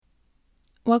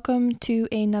Welcome to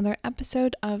another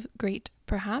episode of Great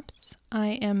Perhaps.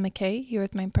 I am McKay, here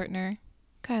with my partner,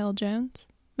 Kyle Jones.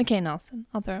 McKay Nelson.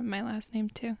 I'll throw in my last name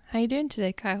too. How you doing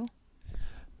today, Kyle?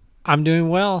 I'm doing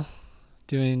well.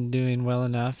 Doing well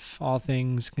enough, all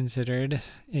things considered,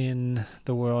 in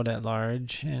the world at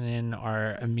large and in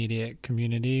our immediate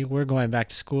community. We're going back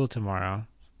to school tomorrow.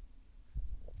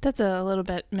 That's a little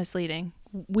bit misleading.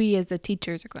 We as the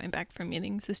teachers are going back for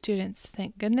meetings. The students,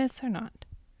 thank goodness, are not.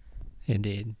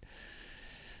 Indeed.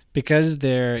 Because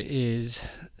there is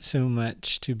so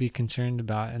much to be concerned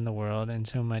about in the world and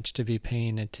so much to be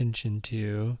paying attention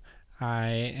to, I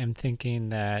am thinking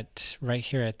that right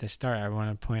here at the start, I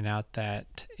want to point out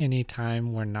that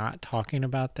anytime we're not talking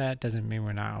about that doesn't mean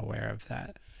we're not aware of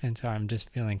that. And so I'm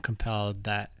just feeling compelled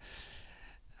that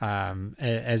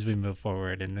as we move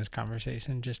forward in this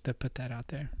conversation, just to put that out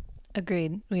there.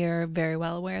 Agreed. We are very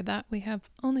well aware that we have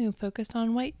only focused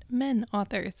on white men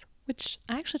authors, which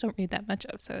I actually don't read that much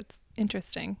of, so it's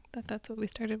interesting that that's what we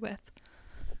started with.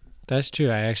 That's true.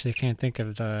 I actually can't think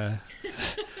of the...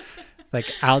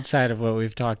 like outside of what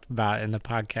we've talked about in the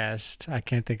podcast, I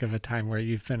can't think of a time where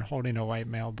you've been holding a white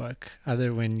male book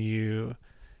other when the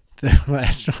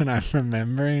last one I'm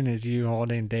remembering is you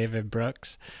holding David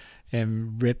Brooks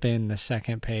and ripping the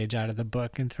second page out of the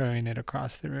book and throwing it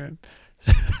across the room.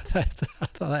 That's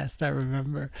the last I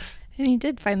remember. And he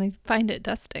did finally find it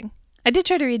dusting. I did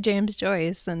try to read James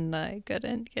Joyce and I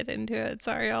couldn't get into it.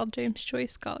 Sorry, all James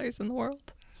Joyce scholars in the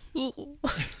world. Ooh.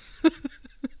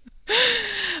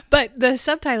 But the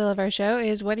subtitle of our show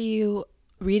is What Are You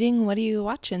Reading? What Are You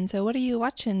Watching? So what are you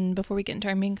watching before we get into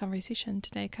our main conversation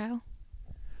today, Kyle?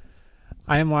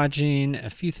 I am watching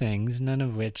a few things, none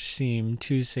of which seem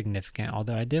too significant,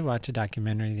 although I did watch a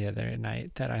documentary the other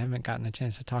night that I haven't gotten a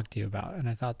chance to talk to you about, and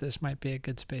I thought this might be a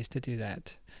good space to do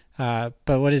that.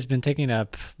 But what has been taking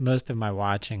up most of my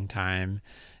watching time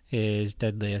is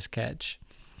Deadliest Catch.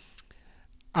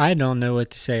 I don't know what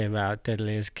to say about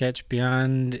Deadliest Catch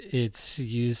beyond its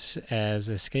use as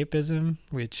escapism,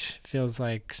 which feels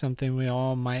like something we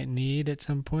all might need at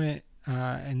some point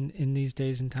in these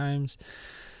days and times.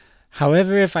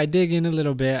 However, if I dig in a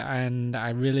little bit and I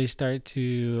really start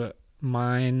to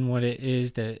mine what it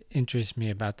is that interests me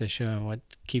about the show and what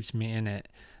keeps me in it,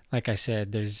 like I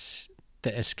said, there's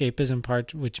the escapism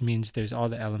part, which means there's all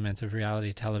the elements of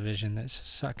reality television that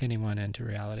suck anyone into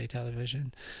reality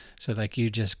television. So like you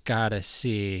just gotta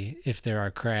see if there are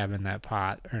crab in that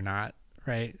pot or not,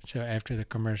 right? So after the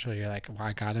commercial, you're like, well,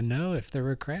 I gotta know if there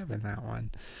were crab in that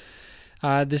one.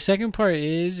 The second part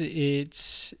is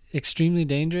it's extremely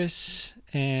dangerous,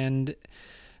 and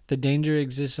the danger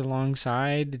exists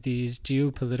alongside these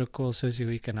geopolitical,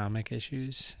 socioeconomic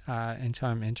issues. And so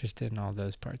I'm interested in all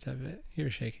those parts of it.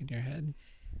 You're shaking your head.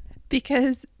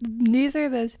 Because neither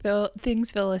of those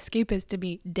things feel escapist to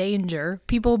me. Danger.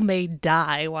 People may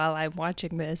die while I'm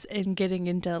watching this, and getting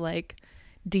into like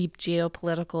deep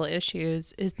geopolitical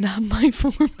issues is not my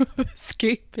form of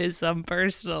escapism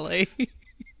personally.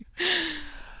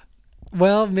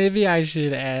 Well, maybe I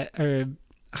should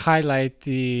highlight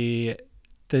the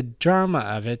drama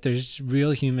of it. There's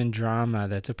real human drama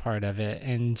that's a part of it,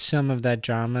 and some of that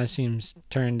drama seems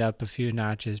turned up a few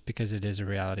notches because it is a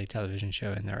reality television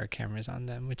show and there are cameras on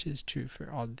them, which is true for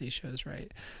all of these shows,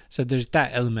 right? So there's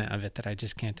that element of it that I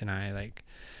just can't deny. Like,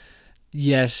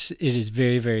 yes, it is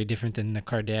very, very different than the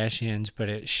Kardashians, but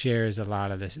it shares a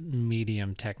lot of the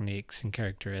medium techniques and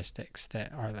characteristics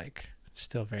that are like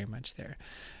still very much there.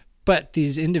 But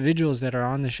these individuals that are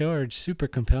on the show are super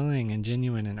compelling and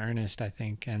genuine and earnest, I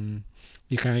think, and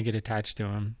you kind of get attached to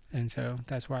them. And so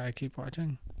that's why I keep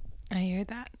watching. I hear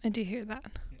that. I do hear that.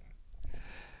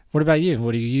 What about you?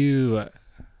 What are you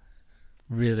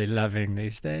really loving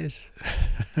these days?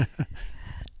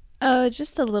 Oh,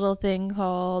 just a little thing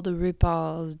called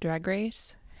RuPaul's Drag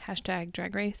Race.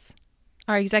 #Drag Race.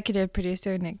 Our executive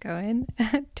producer, Nick Cohen,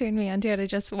 turned me onto it. I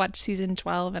just watched season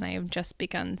 12 and I have just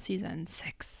begun season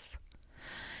 6.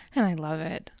 And I love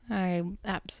it. I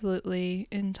absolutely,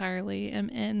 entirely am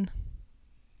in.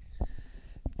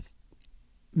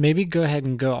 Maybe go ahead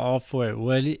and go all for it.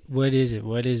 What is it?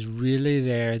 What is really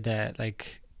there that,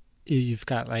 like, you've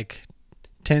got like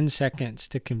 10 seconds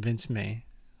to convince me,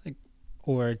 like,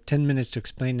 or 10 minutes to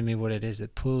explain to me what it is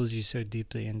that pulls you so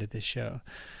deeply into this show?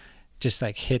 Just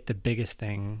like hit the biggest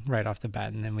thing right off the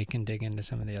bat, and then we can dig into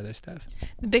some of the other stuff.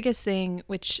 The biggest thing,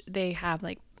 which they have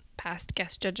like past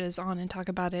guest judges on and talk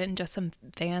about it, and just some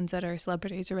fans that are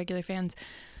celebrities or regular fans,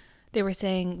 they were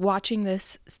saying watching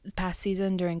this past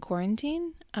season during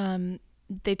quarantine,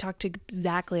 they talked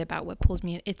exactly about what pulls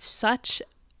me in. It's such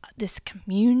this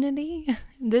community.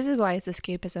 This is why it's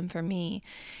escapism for me.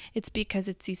 It's because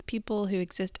it's these people who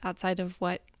exist outside of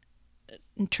what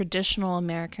traditional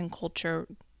American culture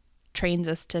trains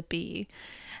us to be.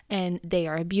 And they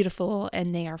are beautiful,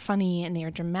 and they are funny, and they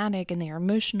are dramatic, and they are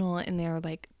emotional, and they're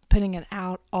like putting it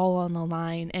out all on the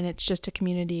line. And it's just a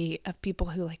community of people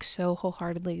who like so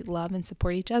wholeheartedly love and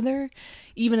support each other.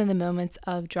 Even in the moments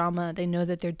of drama, they know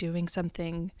that they're doing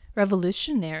something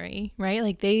revolutionary, right?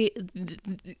 Like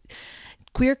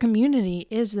queer community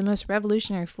is the most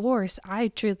revolutionary force, I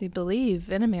truly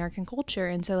believe, in American culture.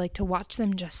 And so like to watch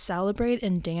them just celebrate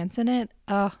and dance in it,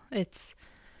 it's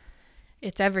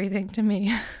everything to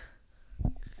me.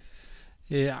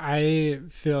 Yeah, I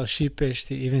feel sheepish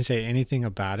to even say anything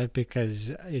about it because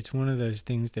it's one of those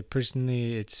things that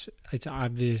personally it's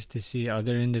obvious to see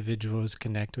other individuals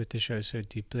connect with the show so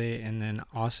deeply, and then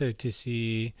also to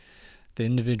see the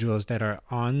individuals that are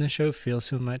on the show feel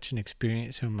so much and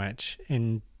experience so much.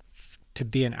 And to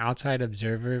be an outside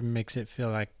observer makes it feel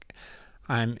like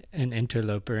I'm an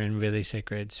interloper in really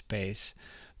sacred space.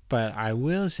 But I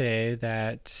will say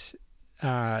that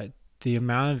the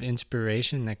amount of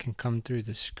inspiration that can come through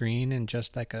the screen in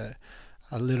just like a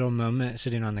little moment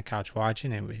sitting on the couch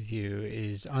watching it with you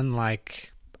is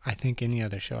unlike, I think, any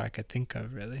other show I could think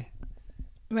of, really.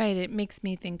 Right. It makes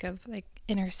me think of like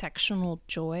intersectional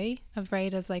joy of,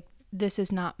 right, of like, this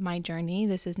is not my journey.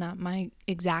 This is not my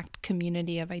exact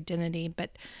community of identity,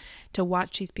 but to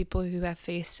watch these people who have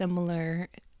faced similar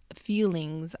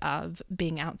feelings of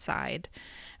being outside,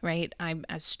 right? I'm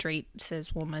a straight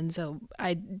cis woman, so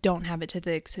I don't have it to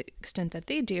the extent that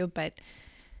they do, but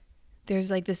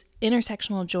there's like this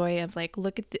intersectional joy of like,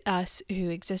 look at us who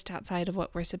exist outside of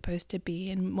what we're supposed to be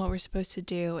and what we're supposed to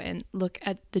do, and look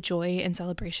at the joy and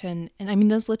celebration. And I mean,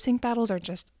 those lip sync battles are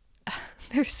just,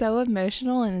 they're so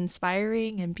emotional and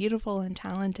inspiring and beautiful and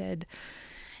talented.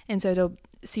 And so to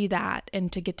see that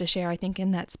and to get to share, I think,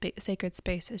 in that sacred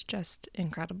space is just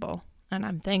incredible. And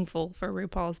I'm thankful for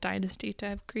RuPaul's Dynasty to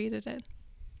have created it.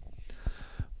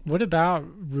 What about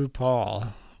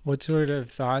RuPaul? What sort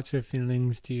of thoughts or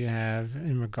feelings do you have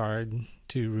in regard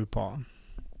to RuPaul?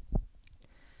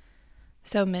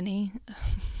 So many.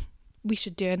 We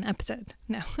should do an episode.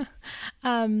 No.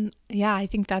 Yeah, I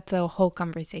think that's a whole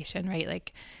conversation, right?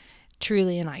 Like,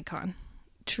 truly an icon.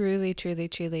 Truly, truly,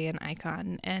 truly an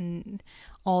icon. And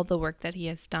all the work that he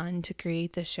has done to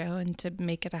create the show and to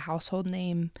make it a household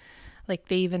name. Like,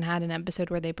 they even had an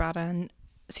episode where they brought on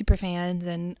super fans,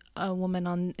 and a woman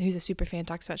on who's a super fan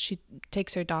talks about she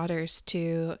takes her daughters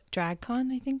to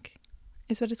DragCon, I think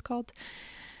is what it's called.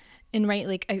 And right,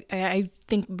 like I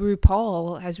think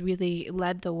RuPaul has really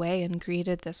led the way and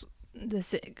created this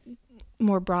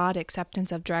more broad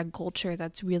acceptance of drag culture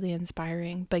that's really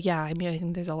inspiring. But yeah, I mean, I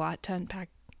think there's a lot to unpack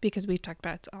because we've talked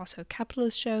about it's also a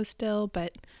capitalist show still,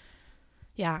 but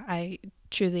yeah, I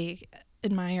truly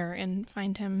admire and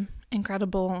find him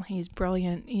incredible. He's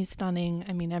brilliant. He's stunning.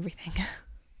 I mean, everything.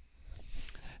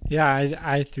 Yeah,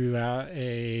 I threw out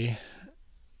an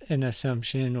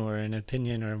assumption or an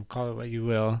opinion, or call it what you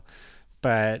will,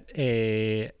 but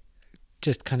a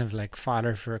just kind of like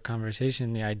fodder for a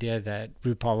conversation, the idea that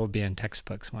RuPaul will be in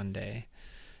textbooks one day.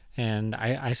 And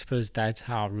I suppose that's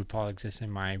how RuPaul exists in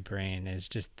my brain, is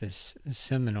just this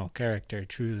seminal character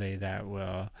truly that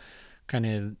will kind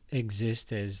of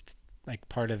exist as like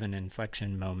part of an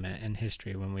inflection moment in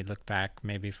history when we look back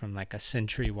maybe from like a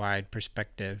century-wide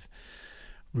perspective.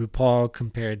 RuPaul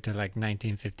compared to like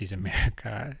 1950s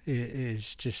America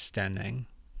is just stunning.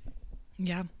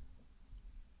 Yeah.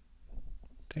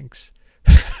 Thanks.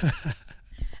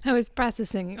 I was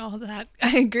processing all that.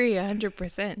 I agree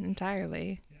 100%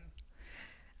 entirely.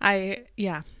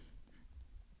 Yeah.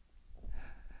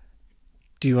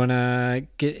 Do you want to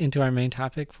get into our main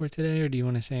topic for today, or do you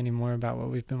want to say any more about what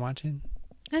we've been watching?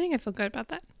 I think I feel good about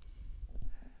that.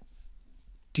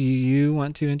 Do you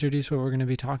want to introduce what we're going to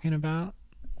be talking about?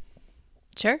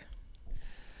 Sure.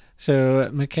 So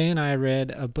McKay and I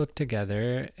read a book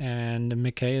together, and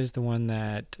McKay is the one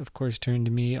that, of course,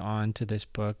 turned me on to this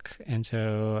book. And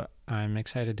so I'm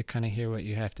excited to kind of hear what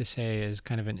you have to say as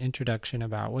kind of an introduction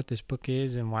about what this book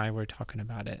is and why we're talking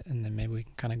about it. And then maybe we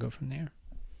can kind of go from there.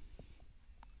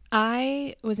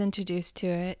 I was introduced to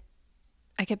it.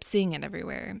 I kept seeing it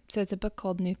everywhere. So it's a book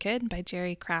called New Kid by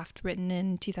Jerry Craft, written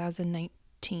in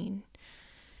 2019.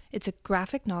 It's a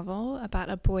graphic novel about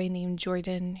a boy named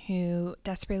Jordan who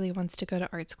desperately wants to go to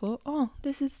art school. Oh,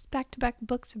 this is back-to-back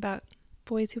books about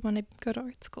boys who want to go to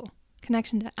art school.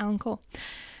 Connection to Alan Cole.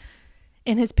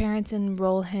 And his parents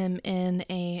enroll him in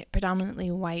a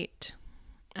predominantly white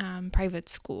private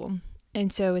school.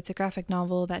 And so it's a graphic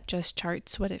novel that just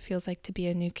charts what it feels like to be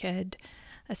a new kid,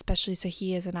 especially so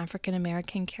he is an African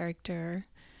American character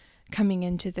coming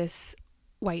into this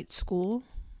white school,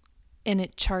 and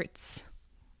it charts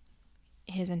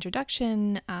his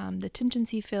introduction, the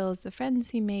tensions he feels, the friends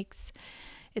he makes.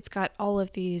 It's got all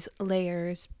of these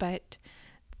layers, but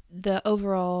the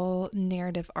overall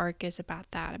narrative arc is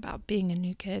about that, about being a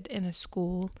new kid in a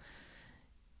school,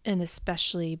 and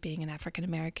especially being an African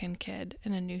American kid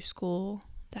in a new school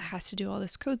that has to do all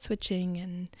this code switching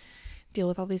and deal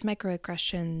with all these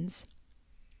microaggressions.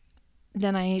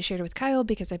 Then I shared it with Kyle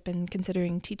because I've been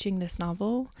considering teaching this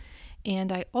novel,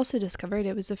 and I also discovered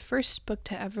it was the first book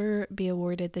to ever be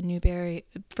awarded the Newbery,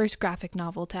 first graphic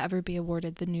novel to ever be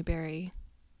awarded the Newbery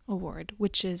Award,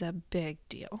 which is a big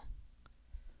deal.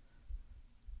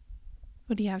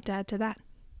 What do you have to add to that?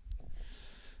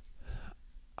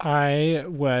 I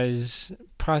was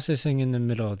processing in the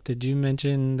middle. Did you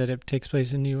mention that it takes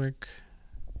place in New York?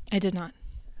 I did not.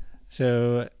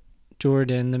 So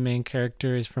Jordan, the main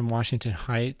character, is from Washington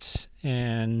Heights,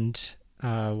 and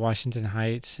Washington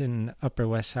Heights in Upper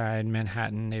West Side,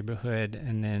 Manhattan neighborhood,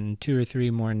 and then 2 or 3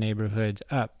 more neighborhoods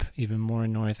up, even more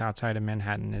north outside of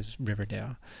Manhattan, is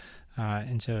Riverdale.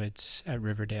 And so it's at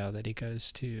Riverdale that he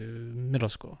goes to middle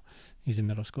school. He's in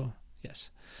middle school, yes.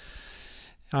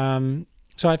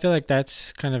 So I feel like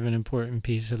that's kind of an important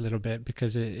piece a little bit,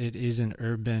 because it is an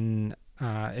urban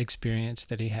experience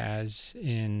that he has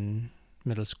in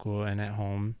middle school and at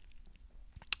home.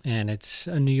 And it's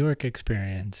a New York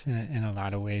experience in a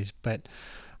lot of ways, but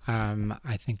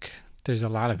I think there's a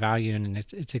lot of value in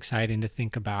it. It's exciting to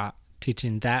think about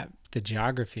teaching the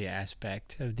geography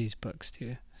aspect of these books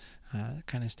too. It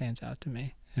kind of stands out to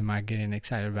me. Am I getting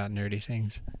excited about nerdy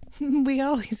things? We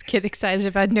always get excited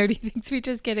about nerdy things. We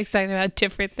just get excited about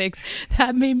different things.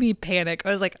 That made me panic.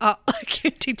 I was like, oh, I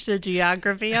can't teach the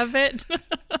geography of it.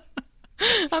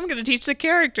 I'm going to teach the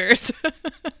characters.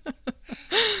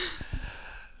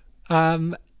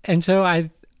 And so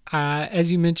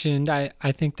as you mentioned,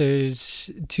 I think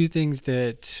there's 2 things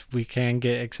that we can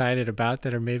get excited about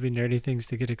that are maybe nerdy things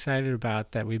to get excited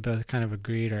about that we both kind of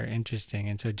agreed are interesting.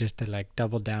 And so just to like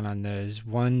double down on those,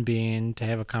 one being to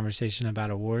have a conversation about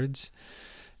awards,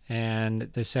 and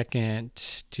the second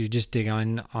to just dig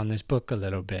on this book a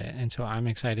little bit. And so I'm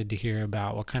excited to hear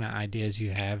about what kind of ideas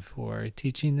you have for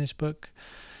teaching this book,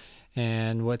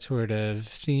 and what sort of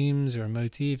themes or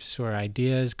motifs or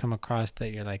ideas come across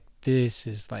that you're like, this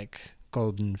is like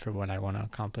golden for what I want to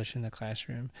accomplish in the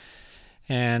classroom.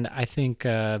 And I think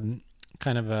kind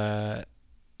of a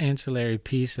ancillary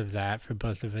piece of that for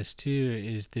both of us too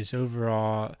is this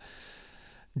overall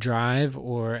drive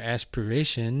or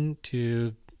aspiration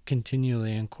to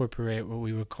continually incorporate what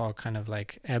we would call kind of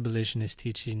like abolitionist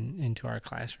teaching into our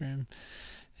classroom.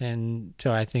 And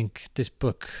so I think this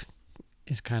book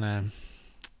is kind of,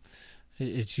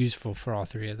 it's useful for all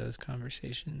 3 of those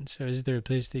conversations. So is there a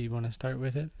place that you want to start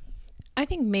with it? I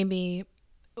think maybe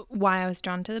why I was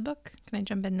drawn to the book. Can I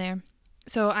jump in there?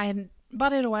 So I had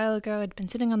bought it a while ago. It'd been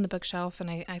sitting on the bookshelf, and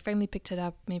I finally picked it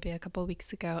up maybe a couple of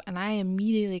weeks ago, and I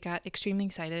immediately got extremely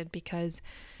excited because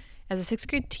as a 6th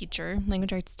grade teacher,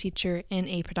 language arts teacher in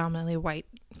a predominantly white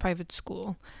private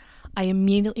school, I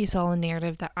immediately saw a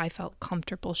narrative that I felt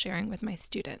comfortable sharing with my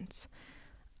students.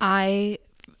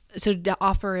 So to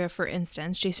offer, for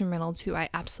instance, Jason Reynolds, who I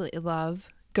absolutely love,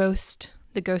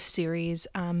 the Ghost series.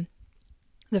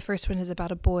 The first one is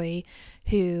about a boy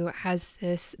who has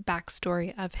this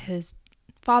backstory of his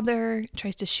father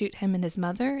tries to shoot him and his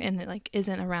mother, and it like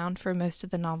isn't around for most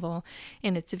of the novel.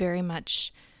 And it's very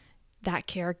much that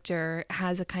character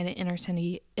has a kind of inner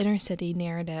city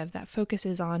narrative that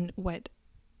focuses on what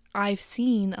I've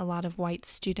seen a lot of white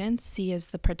students see as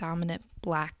the predominant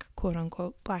black, quote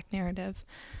unquote, black narrative.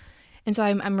 And so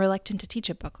I'm reluctant to teach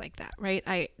a book like that,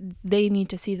 right? They need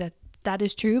to see that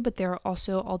is true, but there are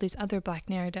also all these other black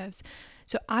narratives.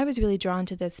 So I was really drawn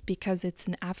to this because it's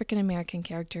an African American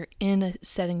character in a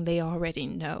setting they already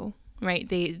know, right?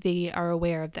 They are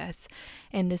aware of this.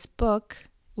 And this book,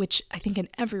 which I think in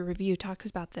every review talks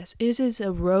about this, is a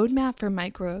roadmap for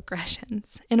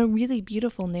microaggressions in a really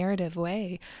beautiful narrative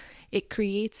way. It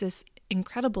creates this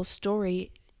incredible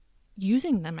story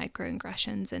using the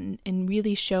microaggressions and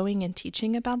really showing and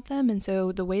teaching about them. And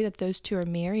so the way that those 2 are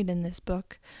married in this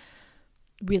book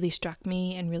really struck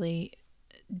me and really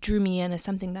drew me in as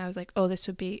something that I was like, oh, this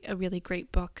would be a really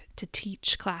great book to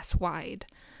teach class-wide,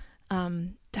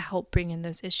 to help bring in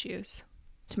those issues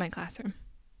to my classroom.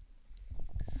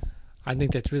 I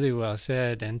think that's really well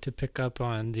said. And to pick up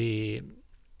on the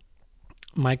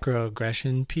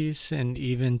microaggression piece, and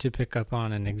even to pick up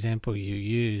on an example you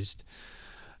used,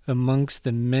 amongst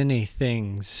the many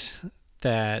things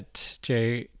that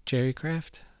Jerry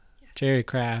Craft, Yes. Jerry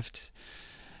Craft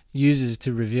uses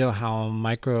to reveal how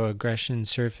microaggressions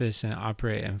surface and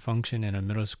operate and function in a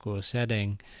middle school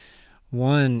setting.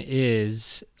 One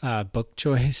is book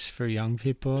choice for young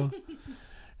people.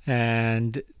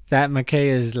 And that McKay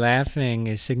is laughing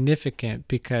is significant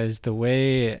because the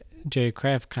way Jerry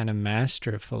Craft kind of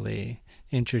masterfully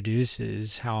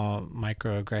introduces how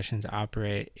microaggressions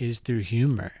operate is through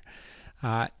humor.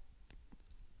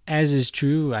 As is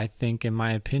true, I think, in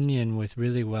my opinion, with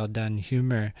really well done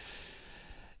humor,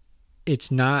 it's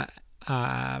not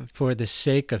for the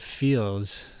sake of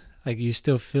feels. Like, you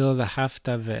still feel the heft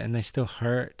of it and they still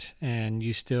hurt, and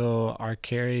you still are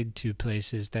carried to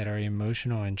places that are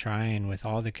emotional and trying with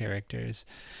all the characters,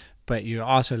 but you're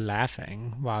also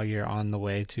laughing while you're on the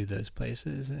way to those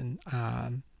places. And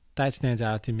that stands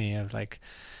out to me of like,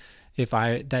 if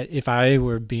I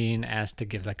were being asked to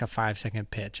give like a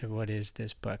 5-second pitch of what is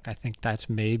this book, I think that's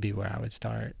maybe where I would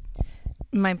start.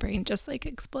 My brain just like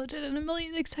exploded in a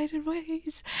million excited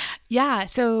ways. Yeah,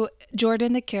 so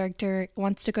Jordan, the character,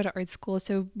 wants to go to art school.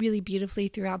 So really beautifully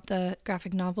throughout the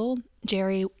graphic novel,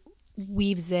 Jerry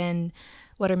weaves in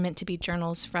what are meant to be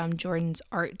journals from Jordan's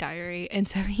art diary. And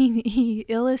so he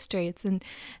illustrates, and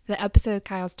the episode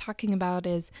Kyle's talking about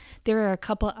is there are a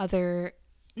couple other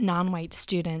non-white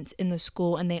students in the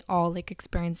school, and they all like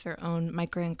experience their own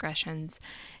microaggressions.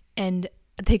 And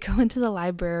they go into the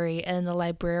library, and the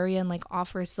librarian like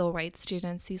offers the white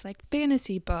students these like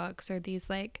fantasy books or these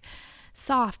like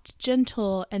soft,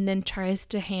 gentle, and then tries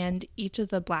to hand each of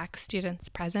the black students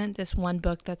present this one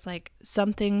book that's like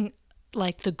something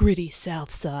like the gritty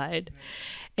South Side.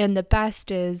 And the best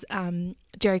is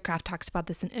Jerry Craft talks about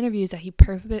this in interviews, that he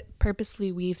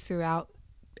purposely weaves throughout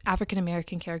African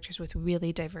American characters with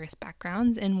really diverse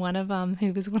backgrounds. And one of them,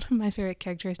 who was one of my favorite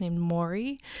characters, named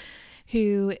Maury,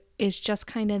 who is just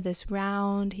kind of this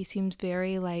round, he seems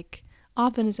very like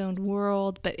off in his own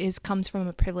world, but comes from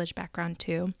a privileged background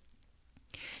too.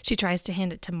 She tries to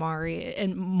hand it to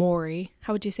Maury.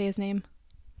 How would you say his name?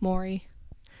 Maury.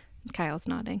 Kyle's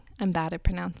nodding. I'm bad at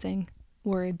pronouncing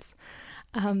words.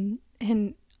 And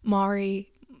Maury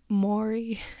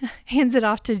hands it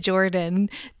off to Jordan,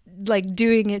 like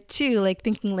doing it too, like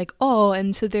thinking like, oh,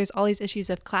 and so there's all these issues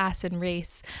of class and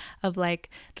race, of like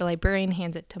the librarian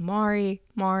hands it to Maury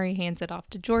hands it off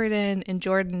to Jordan, and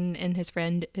Jordan and his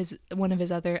friend, one of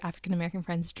his other African American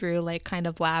friends, Drew, like kind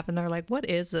of laugh, and they're like, what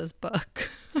is this book?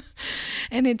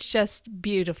 And it's just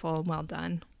beautiful and well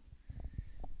done.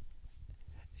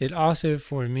 It also,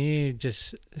 for me,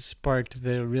 just sparked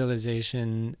the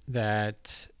realization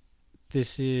that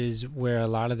this is where a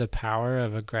lot of the power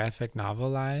of a graphic novel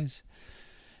lies.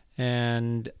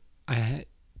 And I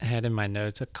had in my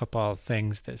notes a couple of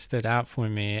things that stood out for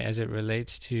me as it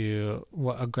relates to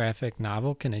what a graphic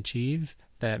novel can achieve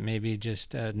that maybe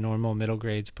just a normal middle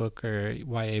grades book or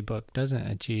YA book doesn't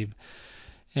achieve.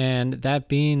 And that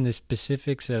being the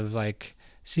specifics of like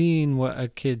seeing what a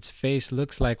kid's face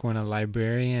looks like when a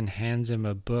librarian hands him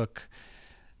a book,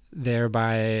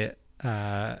 thereby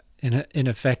in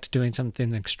effect doing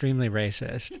something extremely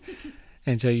racist.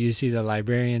 And so you see the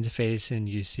librarian's face, and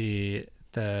you see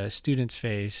the student's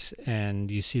face,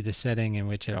 and you see the setting in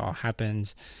which it all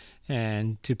happens.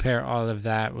 And to pair all of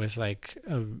that with like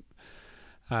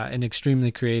an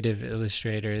extremely creative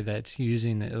illustrator that's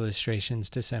using the illustrations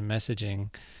to send messaging,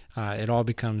 it all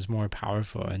becomes more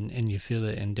powerful, and you feel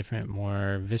it in different,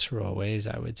 more visceral ways,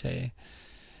 I would say.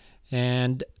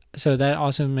 And so that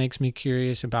also makes me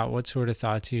curious about what sort of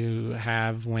thoughts you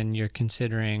have when you're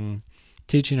considering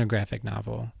teaching a graphic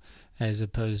novel as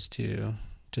opposed to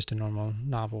just a normal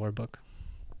novel or book.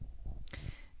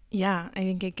 Yeah, I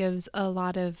think it gives a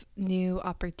lot of new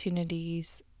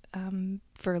opportunities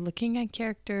for looking at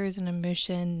characters and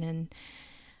emotion. And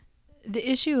the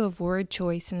issue of word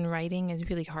choice in writing is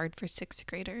really hard for sixth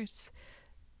graders.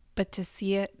 But to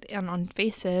see it on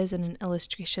faces and in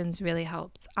illustrations really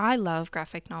helps. I love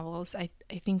graphic novels. I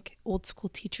think old school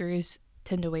teachers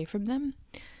tend away from them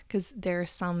because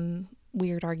there's some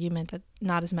weird argument that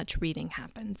not as much reading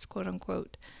happens, quote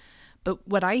unquote. But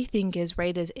what I think is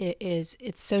right is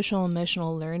it's social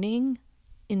emotional learning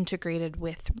integrated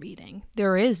with reading.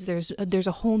 There's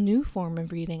a whole new form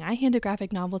of reading. I hand a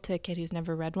graphic novel to a kid who's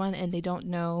never read one, and they don't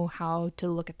know how to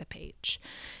look at the page.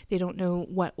 They don't know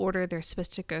what order they're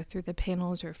supposed to go through the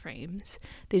panels or frames.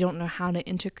 They don't know how to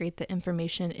integrate the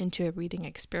information into a reading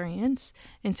experience.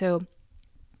 And so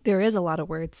there is a lot of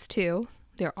words too.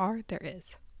 There are a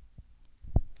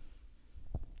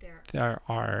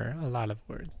lot of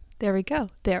words. There we go.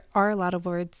 There are a lot of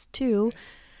words too.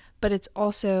 But it's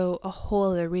also a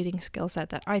whole other reading skill set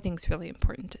that I think is really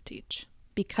important to teach,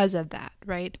 because of that,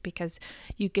 right? Because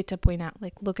you get to point out,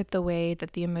 like, look at the way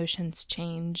that the emotions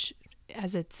change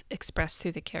as it's expressed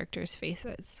through the characters'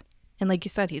 faces. And like you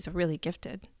said, he's a really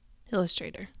gifted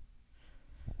illustrator.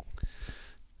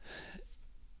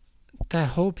 That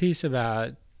whole piece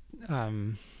about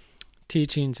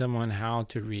teaching someone how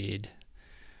to read,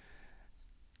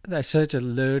 that's such a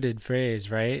loaded phrase,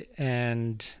 right?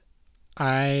 And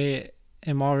I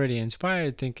am already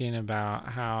inspired thinking about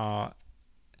how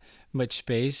much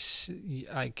space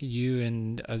like you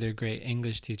and other great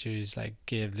English teachers like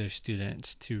give their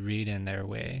students to read in their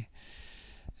way.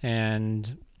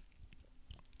 And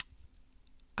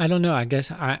I don't know, I guess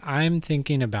I'm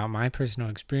thinking about my personal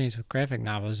experience with graphic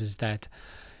novels is that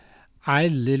I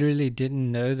literally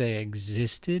didn't know they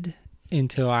existed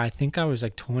until I think I was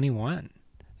like 21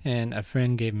 and a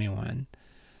friend gave me one.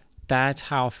 That's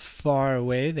how far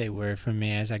away they were from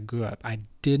me as I grew up. I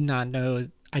did not know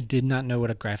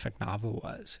what a graphic novel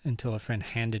was until a friend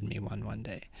handed me one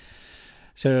day.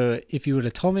 So if you would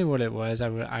have told me what it was, I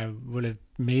would have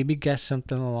maybe guessed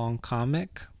something along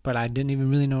comic, but I didn't even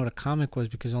really know what a comic was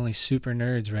because only super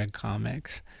nerds read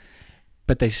comics.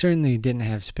 But they certainly didn't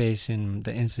have space in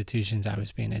the institutions I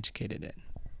was being educated in.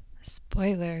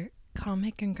 Spoiler,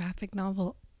 comic and graphic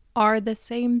novel are the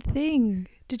same thing.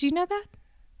 Did you know that?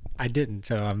 I didn't,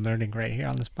 so I'm learning right here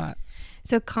on the spot.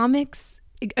 So comics,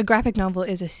 a graphic novel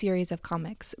is a series of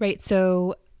comics, right?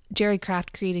 So Jerry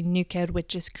Craft creating New Kid,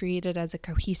 which is created as a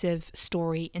cohesive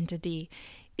story entity,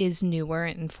 is newer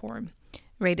in form,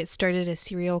 right? It started as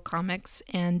serial comics,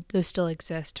 and those still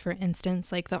exist. For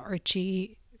instance, like the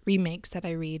Archie remakes that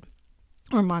I read,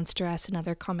 or Monster S,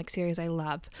 another comic series I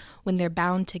love. When they're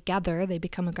bound together, they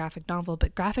become a graphic novel.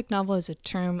 But graphic novel as a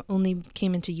term only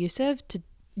came into use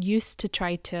to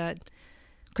try to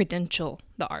credential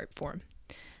the art form.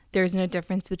 There's no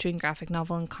difference between graphic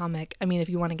novel and comic. I mean, if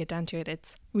you want to get down to it,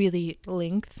 it's really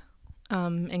length.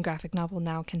 And graphic novel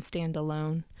now can stand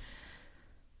alone.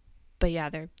 But yeah,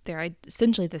 they're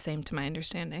essentially the same to my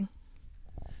understanding.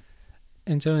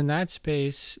 And so in that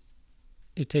space,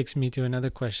 it takes me to another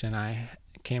question I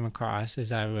came across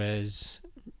as I was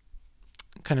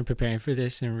kind of preparing for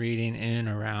this and reading in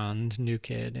around New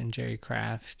Kid and Jerry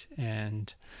Craft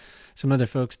and some other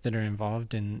folks that are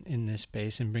involved in this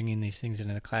space and bringing these things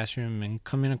into the classroom and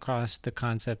coming across the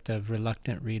concept of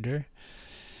reluctant reader.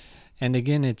 And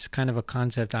again, it's kind of a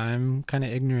concept I'm kind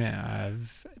of ignorant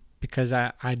of because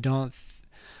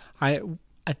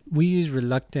we use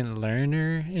reluctant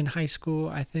learner in high school,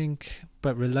 I think,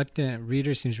 but reluctant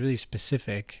reader seems really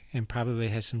specific and probably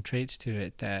has some traits to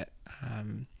it that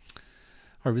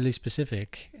are really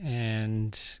specific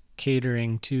and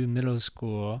catering to middle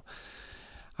school.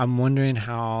 I'm wondering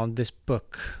how this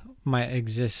book might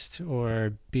exist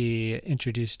or be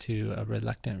introduced to a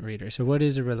reluctant reader. So what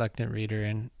is a reluctant reader,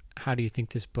 and how do you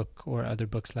think this book or other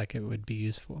books like it would be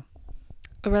useful?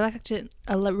 A reluctant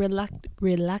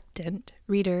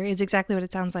reader is exactly what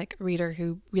it sounds like, a reader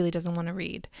who really doesn't want to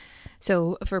read.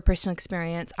 So for personal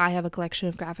experience, I have a collection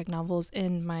of graphic novels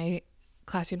in my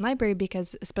classroom library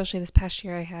because especially this past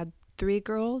year I had 3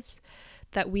 girls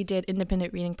that we did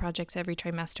independent reading projects every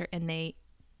trimester, and they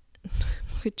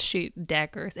would shoot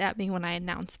daggers at me when I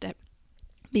announced it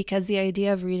because the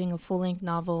idea of reading a full-length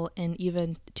novel in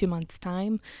even 2 months'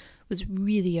 time was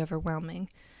really overwhelming.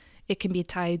 It can be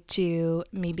tied to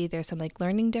maybe there's some like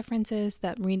learning differences,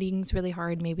 that reading's really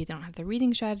hard. Maybe they don't have the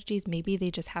reading strategies. Maybe they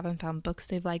just haven't found books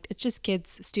they've liked. It's just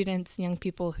kids, students, young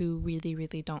people who really,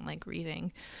 really don't like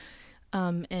reading.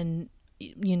 And,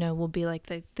 you know, will be like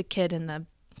the kid in the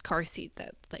car seat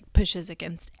that like pushes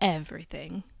against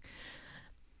everything.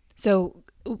 So,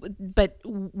 but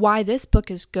why this book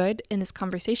is good in this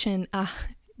conversation,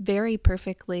 very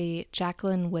perfectly,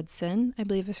 Jacqueline Woodson, I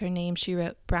believe is her name. She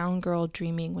wrote Brown Girl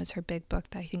Dreaming was her big book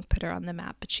that I think put her on the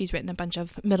map. But she's written a bunch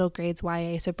of middle grades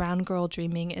YA. So Brown Girl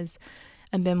Dreaming is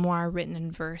a memoir written in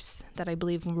verse that I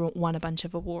believe won a bunch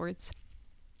of awards.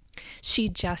 She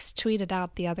just tweeted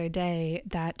out the other day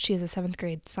that she has a 7th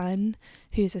grade son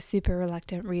who's a super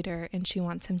reluctant reader, and she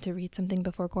wants him to read something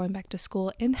before going back to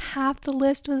school. And half the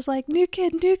list was like, New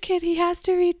Kid, he has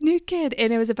to read New Kid.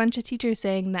 And it was a bunch of teachers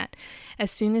saying that as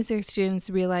soon as their students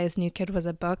realized New Kid was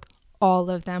a book, all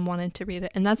of them wanted to read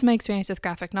it. And that's my experience with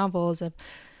graphic novels. Of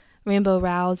Rainbow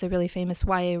Rowell is a really famous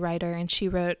YA writer, and she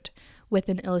wrote with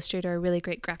an illustrator a really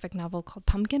great graphic novel called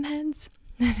Pumpkinheads.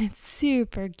 And it's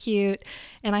super cute.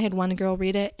 And I had one girl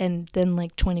read it, and then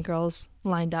like 20 girls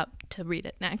lined up to read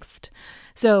it next.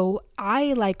 So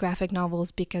I like graphic novels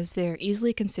because they're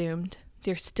easily consumed,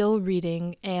 they're still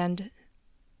reading, and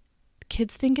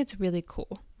kids think it's really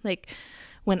cool. Like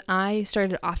when I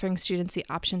started offering students the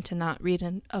option to not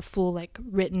read a full like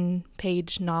written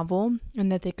page novel,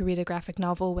 and that they could read a graphic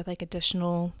novel with like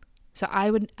additional, so I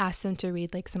would ask them to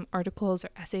read like some articles or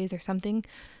essays or something,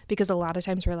 because a lot of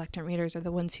times reluctant readers are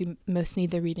the ones who most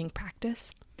need the reading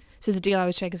practice. So the deal I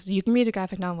would strike is you can read a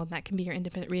graphic novel and that can be your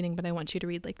independent reading, but I want you to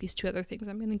read like these 2 other things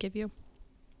I'm going to give you.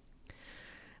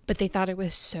 But they thought it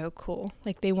was so cool.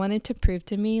 Like they wanted to prove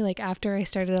to me, like after I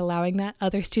started allowing that,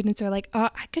 other students are like, oh,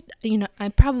 I could, I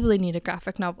probably need a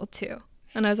graphic novel too.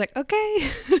 And I was like, okay.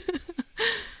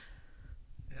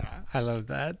 Yeah, I love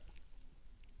that.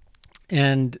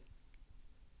 And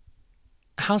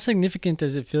how significant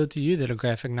does it feel to you that a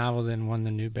graphic novel then won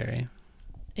the Newbery?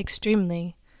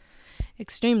 Extremely.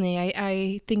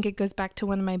 I think it goes back to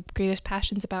one of my greatest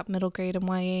passions about middle grade and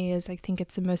YA is I think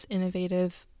it's the most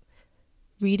innovative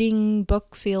reading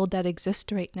book field that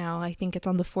exists right now. I think it's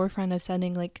on the forefront of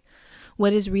setting like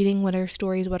what is reading, what are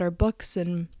stories, what are books,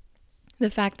 and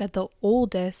the fact that the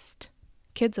oldest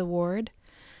kids award,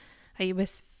 it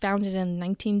was founded in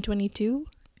 1922,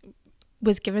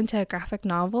 was given to a graphic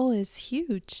novel is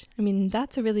huge. I mean,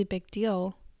 that's a really big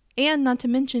deal. And not to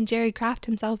mention Jerry Craft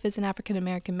himself is an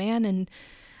African-American man, and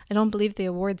I don't believe the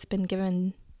award's been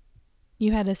given.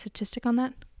 You had a statistic on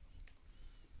that?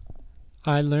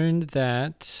 I learned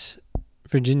that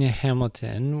Virginia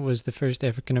Hamilton was the first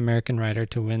African-American writer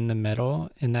to win the medal,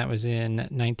 and that was in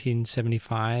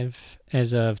 1975.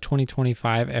 As of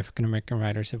 2025, African-American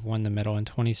writers have won the medal and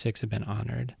 26 have been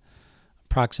honored.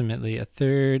 Approximately a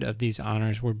third of these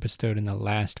honors were bestowed in the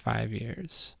last 5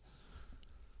 years.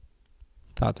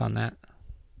 Thoughts on that?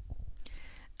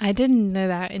 I didn't know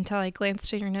that until I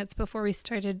glanced at your notes before we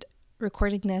started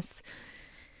recording this.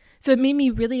 So it made me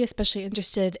really especially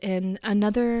interested in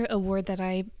another award that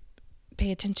I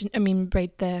pay attention.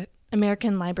 The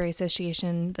American Library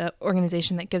Association, the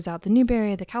organization that gives out the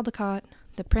Newbery, the Caldecott,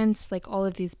 the Prince, like all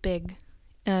of these big,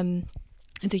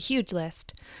 it's a huge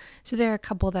list. So there are a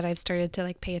couple that I've started to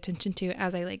like pay attention to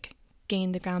as I like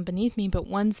gain the ground beneath me, but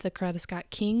one's the Coretta Scott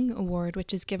King Award,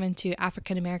 which is given to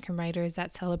African American writers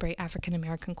that celebrate African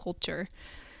American culture.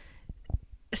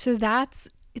 So that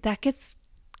gets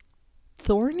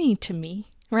thorny to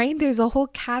me, right? There's a whole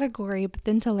category, but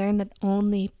then to learn that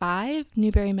only 5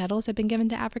 Newbery medals have been given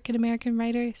to African American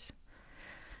writers,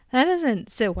 that doesn't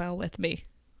sit well with me.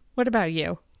 What about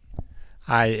you?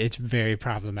 It's very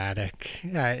problematic,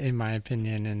 in my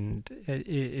opinion, and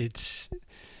it's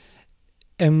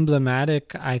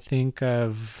emblematic, I think,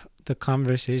 of the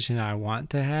conversation I want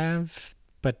to have,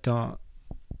 but don't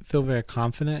feel very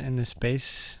confident in the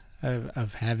space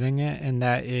of having it, and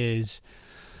that is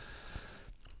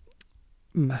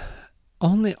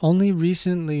only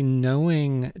recently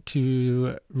knowing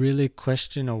to really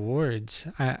question awards.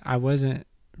 I wasn't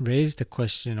raised to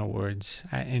question awards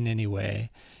in any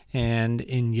way. And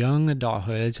in young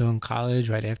adulthood, so in college,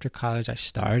 right after college, I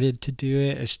started to do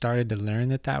it. I started to learn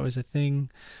that was a thing,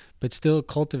 but still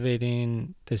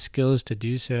cultivating the skills to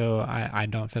do so. I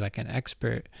don't feel like an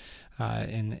expert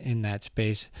in that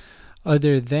space.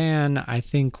 Other than I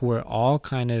think we're all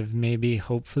kind of maybe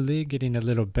hopefully getting a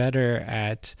little better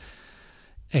at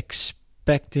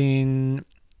expecting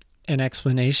an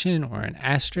explanation or an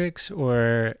asterisk,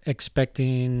 or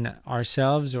expecting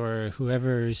ourselves or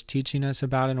whoever is teaching us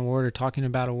about an award or talking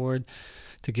about award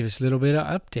to give us a little bit of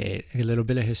update, a little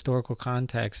bit of historical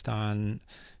context on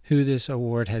who this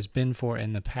award has been for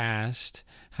in the past,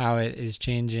 how it is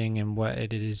changing, and what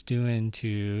it is doing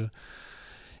to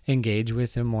engage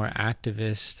with a more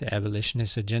activist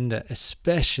abolitionist agenda,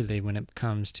 especially when it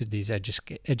comes to these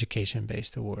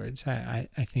education-based awards. I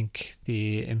think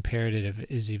the imperative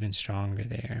is even stronger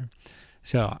there.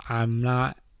 So I'm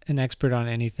not an expert on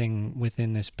anything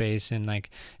within this space, and like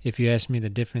if you ask me the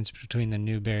difference between the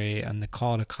Newbery and the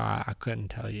Caldecott, I couldn't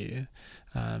tell you.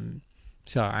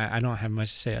 So I don't have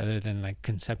much to say other than like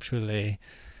conceptually,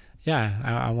 yeah,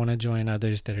 I want to join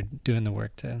others that are doing the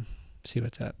work to see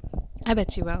what's up. I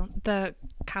bet you will. The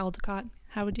Caldecott,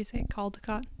 how would you say it?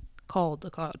 Caldecott?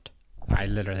 Caldecott. I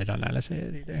literally don't know how to say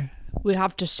it either. We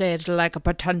have to say it like a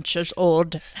pretentious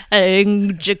old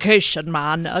education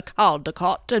man. A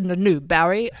Caldecott and the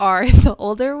Newbery are the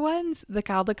older ones. The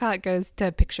Caldecott goes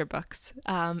to picture books,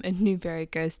 and Newbery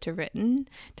goes to written,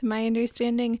 to my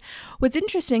understanding. What's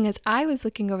interesting is I was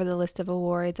looking over the list of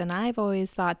awards, and I've always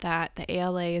thought that the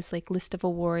ALA's like list of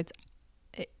awards,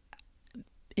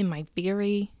 in my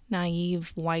very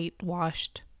naive,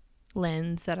 whitewashed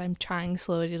lens that I'm trying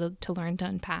slowly to learn to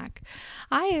unpack,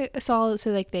 I saw,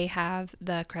 so like they have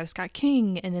the Coretta Scott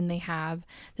King, and then they have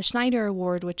the Schneider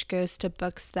Award, which goes to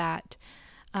books that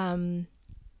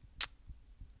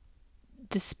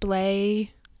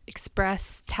display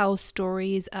tell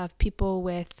stories of people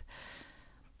with,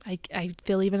 I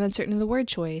feel even uncertain of the word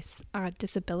choice,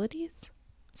 disabilities.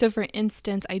 So for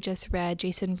instance, I just read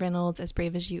Jason Reynolds' As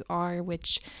Brave as You Are,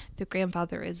 which the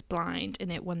grandfather is blind, and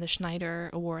it won the Schneider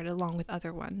Award along with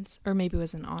other ones, or maybe it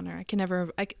was an honor.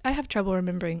 I have trouble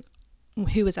remembering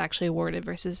who was actually awarded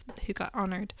versus who got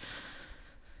honored.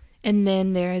 And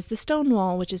then there's The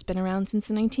Stonewall, which has been around since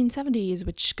the 1970s,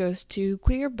 which goes to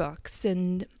queer books.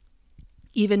 And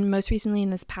even most recently in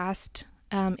this past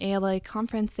ALA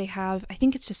conference, they have, I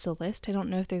think it's just a list. I don't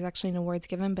know if there's actually an awards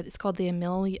given, but it's called the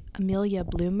Amelia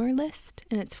Bloomer list,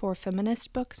 and it's for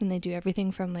feminist books, and they do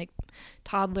everything from like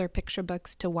toddler picture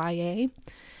books to YA.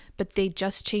 But they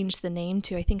just changed the name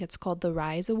to, I think it's called the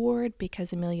Rise Award,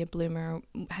 because Amelia Bloomer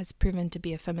has proven to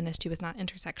be a feminist who was not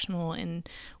intersectional and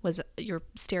was your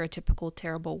stereotypical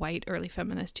terrible white early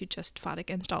feminist who just fought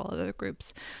against all other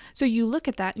groups. So you look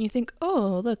at that and you think,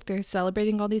 oh, look, they're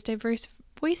celebrating all these diverse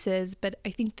voices. But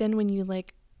I think then when you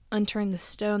like unturn the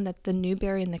stone that the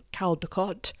Newbery and the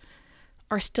Caldecott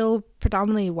are still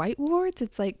predominantly white awards,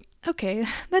 it's like, okay,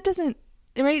 that doesn't,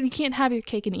 right? You can't have your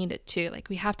cake and eat it too. Like,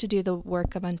 we have to do the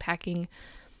work of unpacking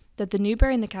that the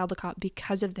Newbery and the Caldecott,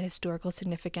 because of the historical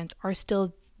significance, are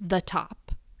still the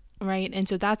top, right? And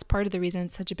so that's part of the reason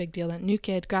it's such a big deal that New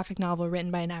Kid, graphic novel written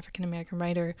by an African-American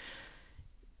writer,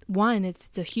 one, it's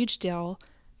a huge deal,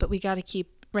 but we got to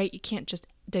keep, right? You can't just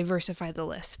diversify the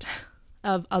list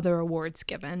of other awards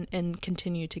given and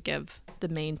continue to give the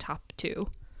main top two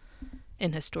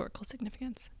in historical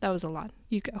significance. That was a lot.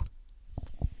 You go.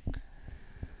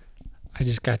 I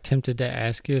just got tempted to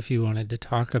ask you if you wanted to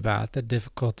talk about the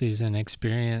difficulties and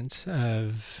experience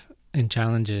and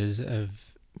challenges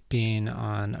of being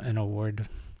on an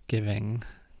award-giving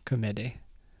committee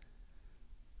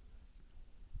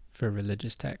for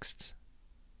religious texts.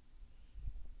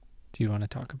 Do you want to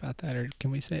talk about that, or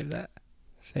can we save that?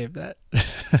 Save that.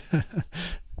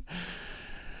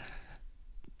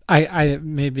 I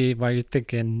maybe while you're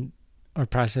thinking or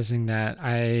processing that,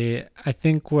 I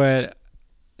think what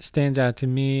stands out to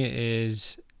me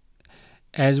is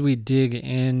as we dig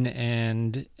in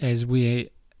and as we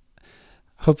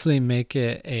hopefully make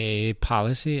it a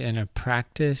policy and a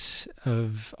practice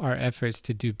of our efforts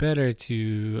to do better,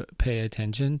 to pay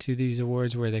attention to these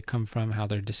awards, where they come from, how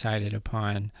they're decided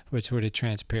upon, what sort of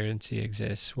transparency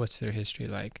exists, what's their history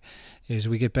like, is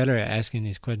we get better at asking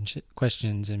these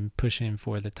questions and pushing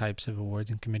for the types of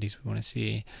awards and committees we want to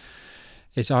see.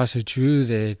 It's also true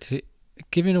that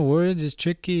giving awards is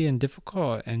tricky and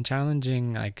difficult and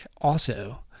challenging, like,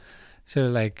 also. So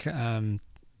like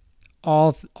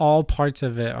all parts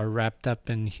of it are wrapped up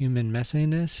in human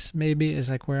messiness, maybe,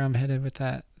 is like where I'm headed with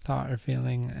that thought or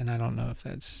feeling, and I don't know if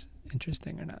that's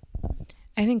interesting or not.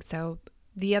 I think so.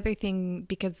 The other thing,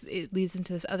 because it leads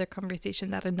into this other conversation,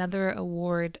 that another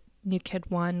award New Kid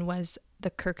won was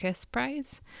the Kirkus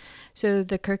Prize. So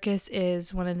the Kirkus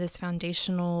is one of these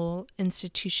foundational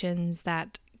institutions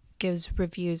that gives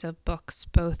reviews of books,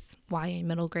 both YA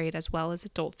middle grade as well as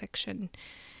adult fiction.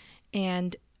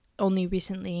 And only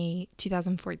recently,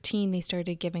 2014, they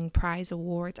started giving prize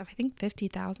awards of, I think,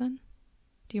 $50,000. Do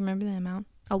you remember the amount?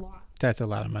 A lot. That's a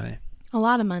lot of money. A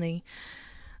lot of money.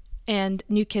 And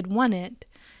New Kid won it.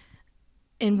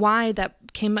 And why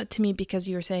that came up to me, because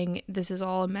you were saying this is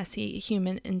all a messy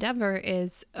human endeavor,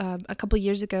 is a couple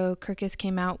years ago, Kirkus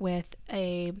came out with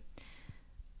a,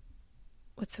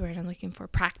 what's the word I'm looking for?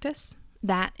 Practice.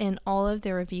 That in all of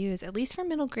their reviews, at least for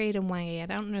middle grade and YA, I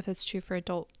don't know if that's true for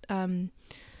adult,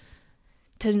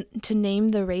 to name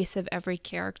the race of every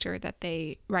character that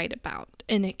they write about.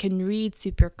 And it can read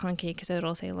super clunky because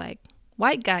it'll say like,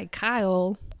 white guy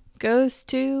Kyle goes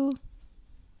to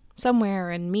somewhere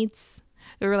and meets,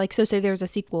 or like, so say there's a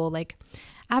sequel, like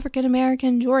African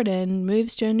American Jordan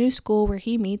moves to a new school where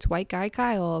he meets white guy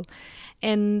Kyle.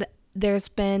 And there's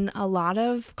been a lot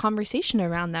of conversation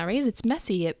around that, right? It's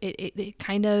messy. It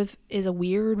kind of is a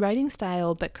weird writing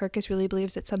style, but Kirkus really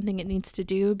believes it's something it needs to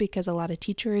do because a lot of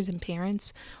teachers and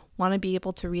parents want to be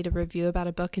able to read a review about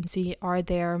a book and see, are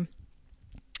there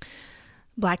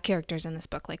Black characters in this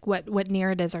book? Like, what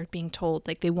narratives are being told?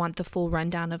 Like, they want the full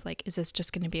rundown of, like, is this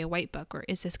just going to be a white book, or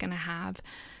is this going to have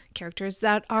characters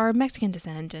that are Mexican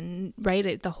descent, and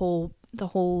right, the whole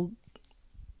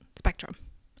spectrum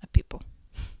of people.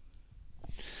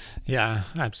 Yeah,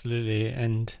 absolutely.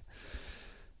 And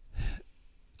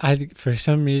for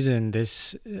some reason,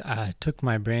 this took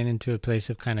my brain into a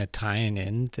place of kind of tying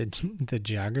in the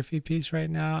geography piece right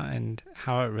now and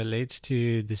how it relates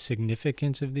to the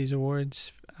significance of these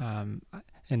awards.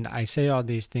 And I say all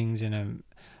these things in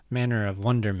a manner of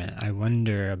wonderment. I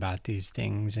wonder about these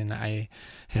things and I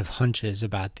have hunches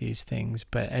about these things.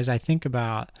 But as I think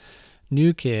about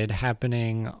New Kid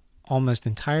happening almost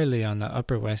entirely on the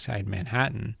Upper West Side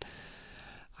Manhattan,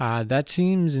 that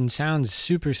seems and sounds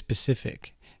super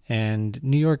specific. And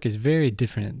New York is very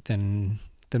different than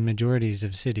the majorities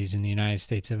of cities in the United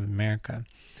States of America.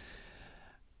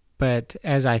 But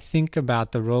as I think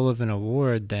about the role of an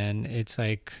award, then it's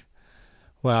like,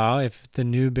 well, if the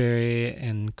Newbery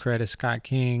and Coretta Scott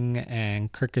King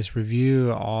and Kirkus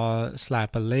Review all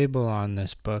slap a label on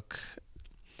this book,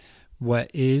 what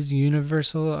is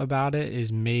universal about it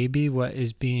is maybe what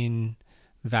is being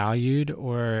valued,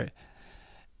 or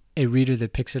a reader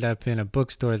that picks it up in a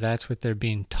bookstore, that's what they're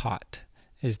being taught,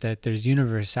 is that there's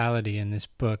universality in this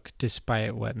book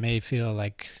despite what may feel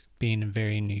like being a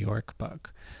very New York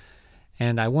book.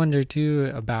 And I wonder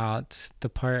too about the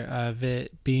part of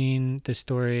it being the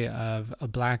story of a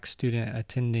black student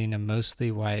attending a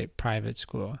mostly white private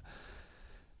school.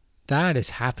 That is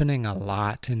happening a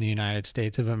lot in the United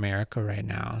States of America right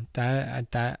now.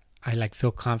 That I like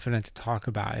feel confident to talk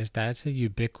about is that's a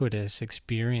ubiquitous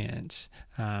experience.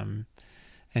 And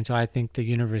so I think the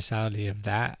universality of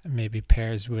that maybe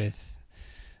pairs with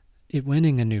it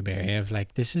winning a Newbery, of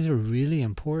like, this is a really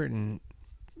important,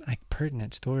 like,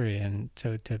 pertinent story. And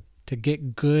so to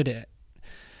get good at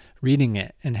reading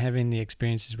it and having the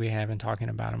experiences we have and talking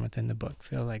about them within the book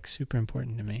feel like super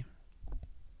important to me.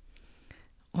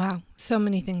 Wow, so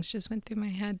many things just went through my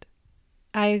head.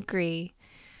 I agree.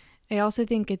 I also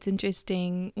think it's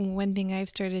interesting. One thing I've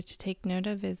started to take note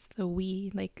of is the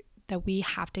we, like that we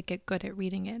have to get good at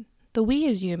reading it. The we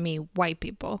is you and me, white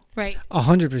people, right?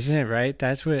 100%, right?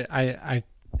 That's what I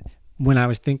when I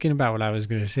was thinking about what I was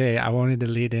going to say, I wanted to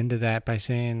lead into that by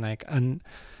saying, like,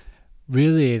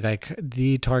 really, like,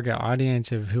 the target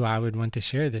audience of who I would want to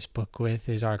share this book with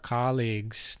is our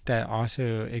colleagues that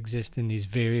also exist in these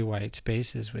very white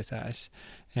spaces with us.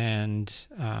 And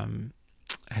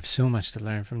I have so much to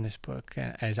learn from this book,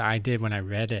 as I did when I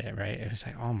read it, right? It was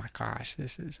like, oh my gosh,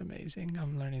 this is amazing.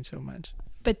 I'm learning so much.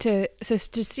 But to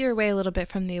steer away a little bit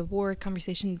from the award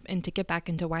conversation and to get back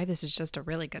into why this is just a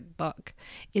really good book,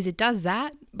 is it does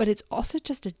that, but it's also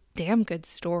just a damn good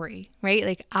story, right?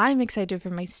 Like, I'm excited for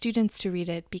my students to read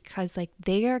it because, like,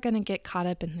 they are going to get caught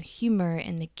up in the humor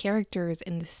and the characters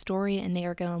and the story, and they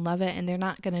are going to love it, and they're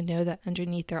not going to know that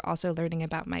underneath they're also learning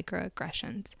about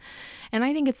microaggressions. And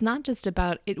I think it's not just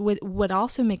about it. What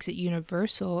also makes it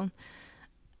universal,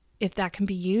 if that can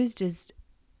be used, is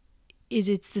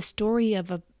it's the story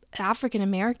of a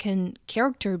African-American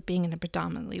character being in a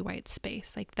predominantly white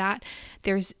space. Like that,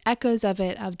 there's echoes of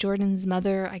it, of Jordan's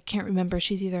mother. I can't remember.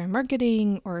 She's either in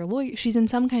marketing or a lawyer. She's in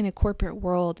some kind of corporate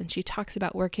world, and she talks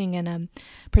about working in a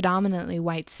predominantly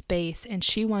white space, and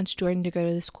she wants Jordan to go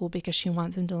to the school because she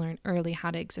wants him to learn early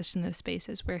how to exist in those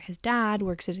spaces, where his dad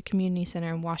works at a community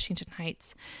center in Washington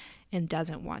Heights and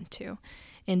doesn't want to.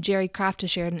 And Jerry Kraft has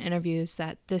shared in interviews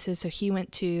that this is, so he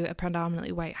went to a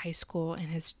predominantly white high school, and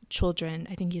his children,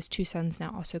 I think he has 2 sons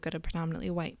now, also go to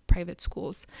predominantly white private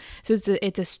schools. So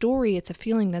it's a story, it's a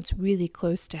feeling that's really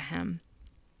close to him.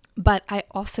 But I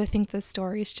also think the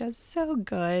story is just so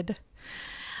good.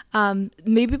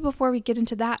 Maybe before we get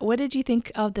into that, what did you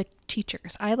think of the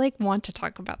teachers? I want to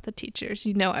talk about the teachers.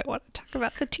 You know, I want to talk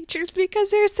about the teachers because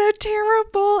they're so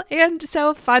terrible and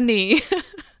so funny.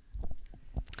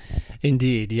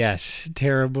 Indeed, yes.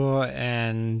 Terrible.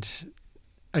 And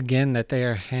again, that they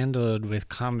are handled with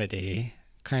comedy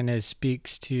kind of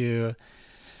speaks to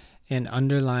an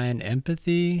underlying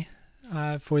empathy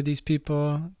for these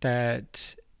people,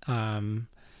 that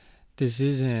this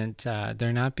isn't,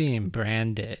 they're not being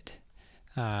branded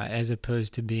as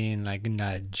opposed to being like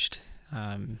nudged.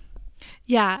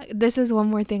 Yeah, this is one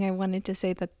more thing I wanted to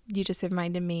say that you just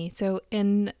reminded me. So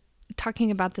in talking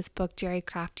about this book, Jerry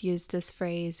Kraft used this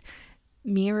phrase,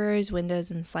 mirrors,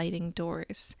 windows, and sliding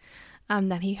doors.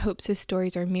 That he hopes his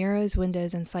stories are mirrors,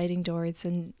 windows, and sliding doors,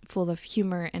 and full of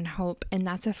humor and hope. And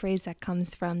that's a phrase that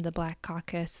comes from the Black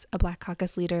Caucus, a Black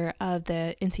Caucus leader of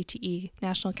the NCTE,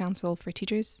 National Council for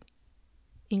Teachers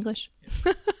English.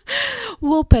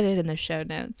 We'll put it in the show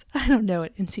notes. I don't know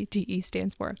what NCTE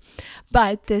stands for.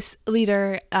 But this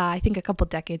leader, I think a couple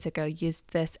decades ago,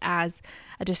 used this as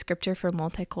a descriptor for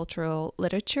multicultural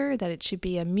literature, that it should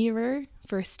be a mirror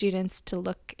for students to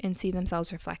look and see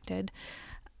themselves reflected,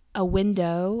 a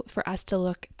window for us to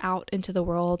look out into the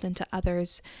world, into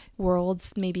others'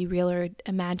 worlds, maybe real or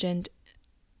imagined,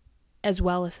 as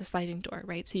well as a sliding door,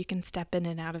 right? So you can step in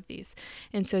and out of these.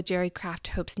 And so Jerry Kraft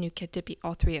hopes New Kid to be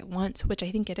all three at once, which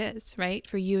I think it is, right?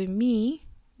 For you and me,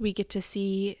 we get to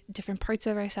see different parts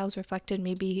of ourselves reflected,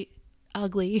 maybe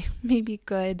ugly, maybe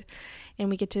good, and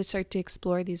we get to start to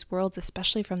explore these worlds,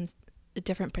 especially from a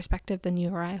different perspective than you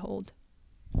or I hold.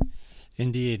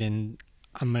 Indeed, and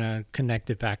I'm going to connect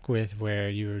it back with where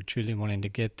you were truly wanting to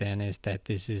get then, is that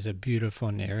this is a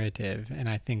beautiful narrative. And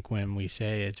I think when we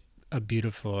say it's a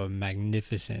beautiful,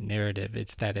 magnificent narrative,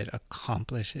 it's that it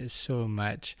accomplishes so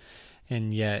much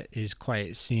and yet is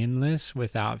quite seamless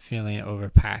without feeling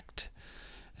overpacked.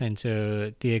 And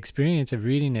so the experience of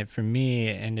reading it for me,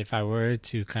 and if I were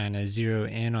to kind of zero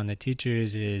in on the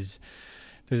teachers, is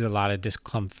there's a lot of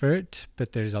discomfort,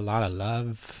 but there's a lot of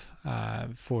love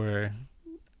for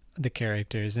the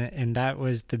characters. And that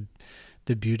was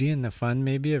the beauty and the fun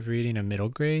maybe of reading a middle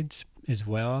grades as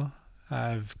well,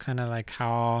 of kind of like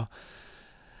how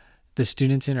the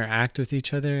students interact with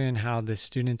each other and how the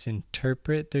students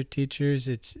interpret their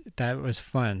teachers. That was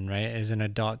fun, right? As an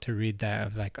adult to read that,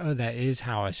 of like, oh, that is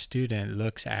how a student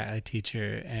looks at a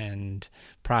teacher and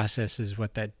processes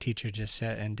what that teacher just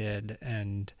said and did.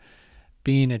 And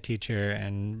being a teacher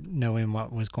and knowing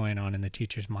what was going on in the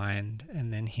teacher's mind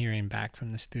and then hearing back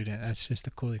from the student, that's just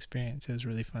a cool experience. It was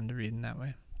really fun to read in that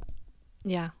way.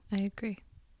 Yeah, I agree.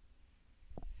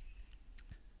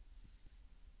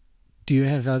 Do you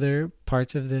have other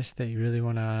parts of this that you really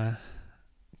want to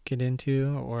get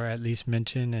into, or at least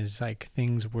mention as like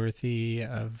things worthy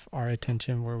of our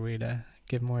attention, were we to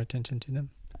give more attention to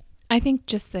them? I think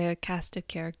just the cast of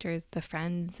characters, the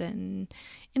friends and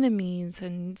enemies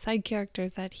and side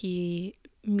characters that he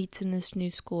meets in this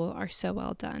new school are so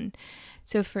well done.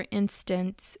 So for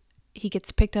instance, he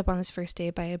gets picked up on his first day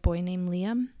by a boy named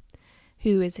Liam,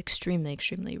 who is extremely,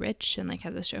 extremely rich and like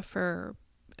has a chauffeur,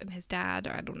 his dad,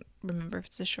 or I don't remember if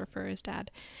it's a chauffeur or his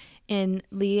dad. And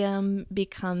Liam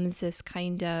becomes this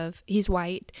kind of, he's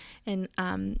white, and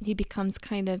he becomes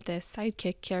kind of this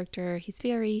sidekick character. He's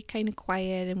very kind of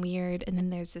quiet and weird. And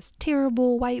then there's this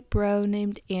terrible white bro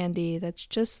named Andy that's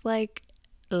just like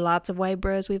lots of white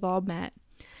bros we've all met.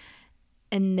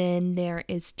 And then there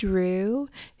is Drew,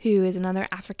 who is another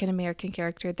African-American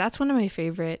character. That's one of my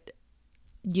favorite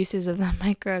uses of the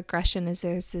microaggression, is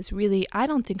there's this really, I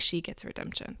don't think she gets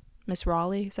redemption. Miss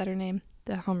Raleigh, is that her name?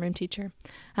 The homeroom teacher.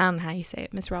 I don't know how you say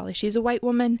it, Miss Raleigh. She's a white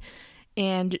woman,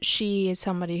 and she is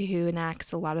somebody who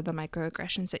enacts a lot of the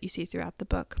microaggressions that you see throughout the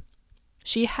book.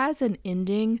 She has an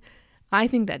ending, I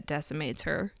think, that decimates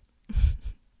her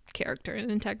character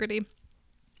and integrity.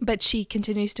 But she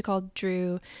continues to call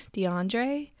Drew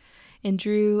DeAndre, and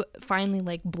Drew finally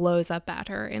like blows up at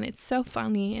her, and it's so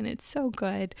funny and it's so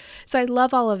good. So I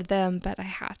love all of them, but I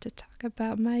have to talk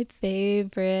about my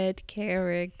favorite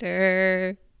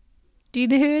character. Do you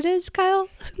know who it is, Kyle?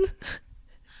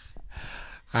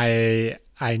 I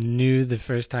knew the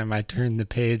first time I turned the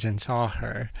page and saw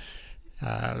her.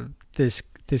 This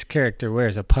character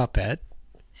wears a puppet,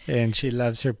 and she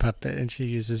loves her puppet, and she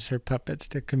uses her puppets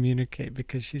to communicate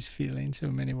because she's feeling so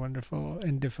many wonderful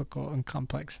and difficult and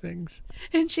complex things.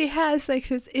 And she has like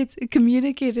it's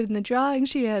communicated in the drawing.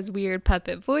 She has weird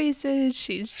puppet voices.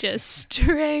 She's just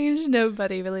strange.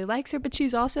 Nobody really likes her, but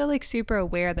she's also like super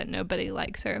aware that nobody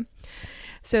likes her.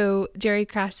 So Jerry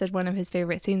Craft said one of his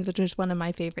favorite scenes, which was one of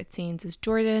my favorite scenes, is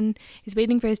Jordan is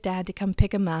waiting for his dad to come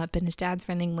pick him up, and his dad's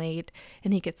running late,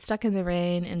 and he gets stuck in the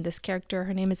rain, and this character,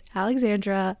 her name is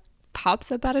Alexandra,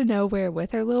 pops up out of nowhere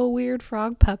with her little weird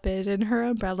frog puppet and her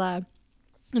umbrella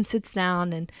and sits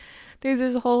down. And there's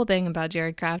this whole thing about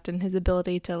Jerry Craft and his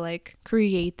ability to like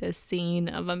create this scene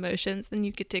of emotions, and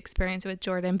you get to experience it with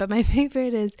Jordan. But my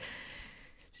favorite is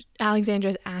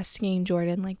Alexandra's asking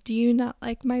Jordan, like, do you not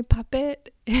like my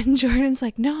puppet? And Jordan's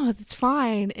like, no, that's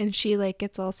fine. And she like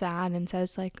gets all sad and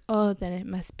says like, oh, then it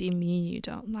must be me you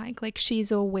don't like. Like,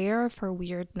 she's aware of her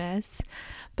weirdness,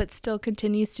 but still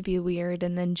continues to be weird.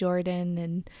 And then Jordan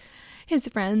and his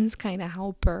friends kind of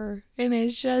help her. And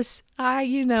it's just, I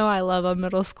love a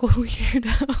middle school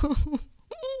weirdo.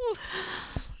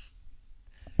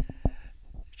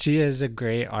 She has a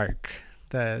great arc.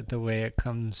 The way it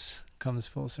comes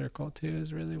full circle too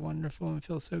is really wonderful and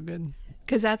feels so good.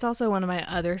 Because that's also one of my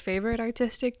other favorite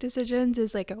artistic decisions,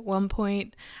 is like at one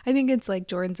point, I think it's like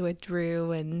Jordan's with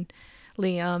Drew and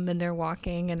Liam, and they're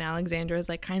walking, and Alexandra is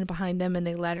like kind of behind them, and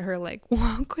they let her like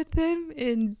walk with them,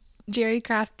 and Jerry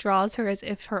Craft draws her as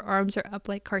if her arms are up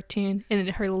like cartoon and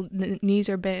her knees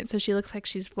are bent, so she looks like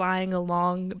she's flying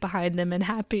along behind them in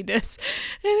happiness.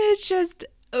 And it's just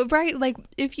right, like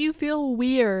if you feel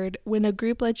weird when a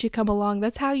group lets you come along,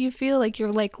 that's how you feel. Like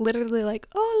you're like literally like,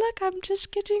 oh look, I'm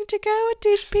just getting to go with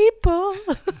these people.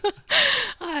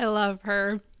 I love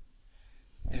her.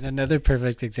 And another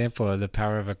perfect example of the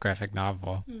power of a graphic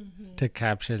novel Mm-hmm. to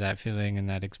capture that feeling and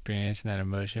that experience and that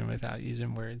emotion without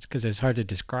using words. Because it's hard to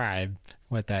describe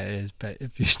what that is, but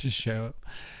if you just show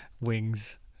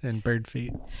wings and bird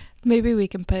feet. Maybe we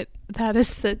can put that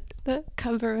as the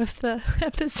cover of the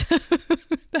episode.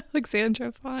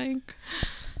 Alexandra flying.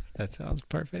 That sounds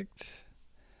perfect.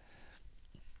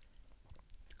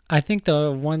 I think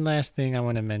the one last thing I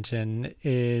want to mention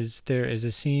is there is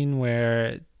a scene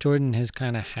where Jordan has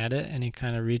kind of had it and he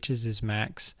kind of reaches his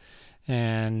max,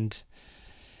 and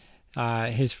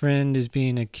his friend is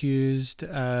being accused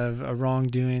of a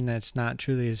wrongdoing that's not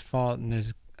truly his fault, and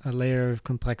there's a layer of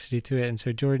complexity to it. And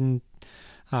so Jordan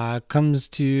comes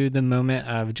to the moment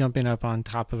of jumping up on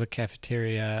top of a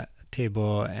cafeteria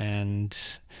table and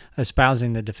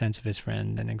espousing the defense of his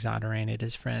friend and exonerating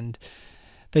his friend.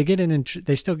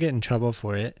 They still get in trouble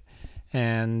for it,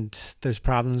 and there's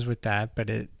problems with that, but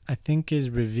it, I think, is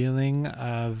revealing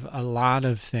of a lot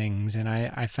of things, and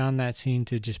I found that scene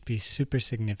to just be super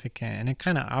significant, and it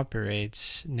kind of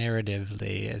operates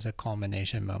narratively as a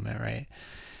culmination moment, right?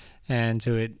 And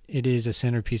so it is a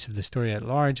centerpiece of the story at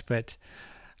large, but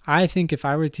I think if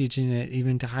I were teaching it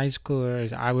even to high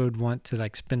schoolers, I would want to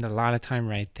like spend a lot of time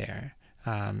right there.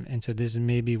 And so this is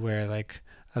maybe where like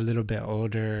a little bit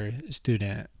older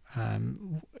student,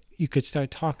 you could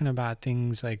start talking about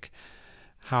things like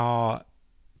how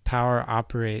power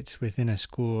operates within a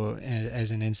school as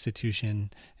an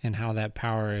institution, and how that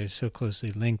power is so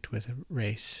closely linked with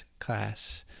race,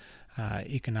 class,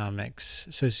 economics,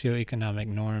 socioeconomic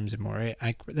norms, and more.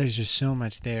 There's just so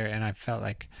much there, and I felt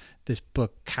like this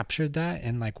book captured that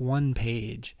in like one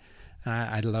page.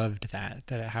 I loved that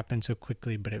it happened so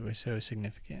quickly, but it was so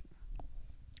significant.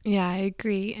 Yeah, I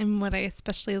agree. And what I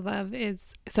especially love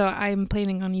is, so I'm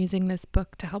planning on using this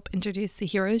book to help introduce the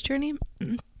hero's journey,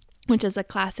 which is a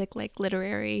classic like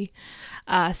literary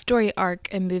story arc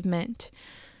and movement.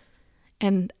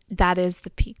 And that is the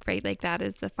peak, right? Like that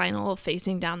is the final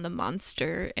facing down the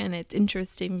monster. And it's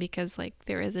interesting because like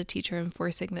there is a teacher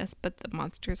enforcing this, but the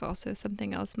monster is also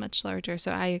something else much larger.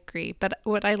 So I agree. But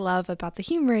what I love about the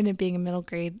humor in it being a middle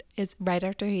grade is right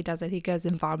after he does it, he goes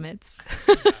and vomits.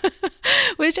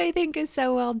 Which I think is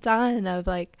so well done, of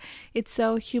like, it's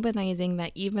so humanizing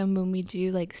that even when we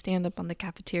do like stand up on the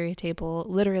cafeteria table,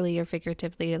 literally or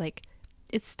figuratively, like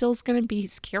it's still going to be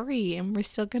scary, and we're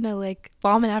still going to like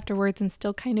vomit afterwards and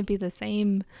still kind of be the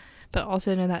same, but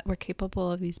also know that we're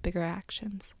capable of these bigger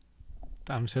actions.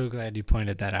 I'm so glad you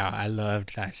pointed that out. I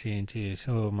loved that scene too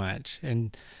so much,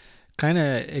 and kind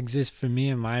of exists for me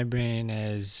in my brain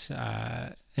as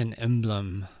an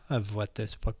emblem of what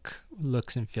this book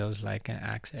looks and feels like and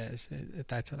acts as.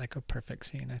 That's like a perfect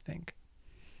scene, I think.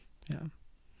 Yeah.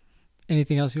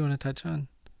 Anything else you want to touch on?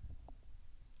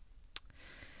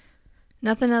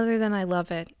 Nothing other than I love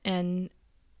it. And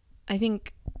I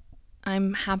think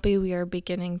I'm happy we are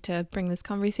beginning to bring this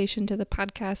conversation to the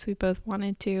podcast. We both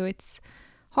wanted to. It's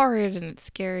hard and it's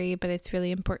scary, but it's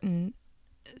really important.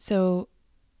 So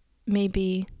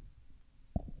maybe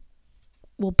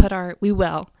we will put our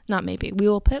email.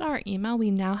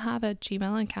 We now have a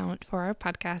Gmail account for our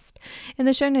podcast in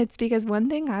the show notes, because one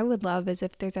thing I would love is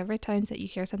if there's ever times that you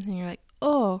hear something, you're like,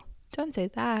 oh, don't say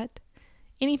that.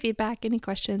 Any feedback, any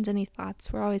questions, any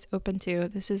thoughts, we're always open to.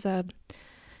 This is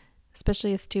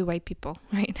especially as two white people,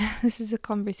 right? This is a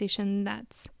conversation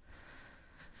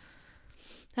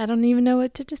I don't even know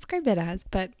what to describe it as,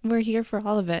 but we're here for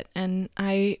all of it. And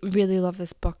I really love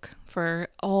this book for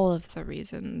all of the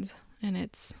reasons. And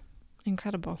it's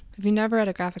incredible. If you've never read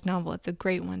a graphic novel, it's a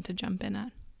great one to jump in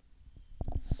at.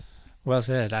 Well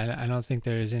said. I don't think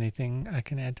there is anything I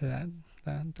can add to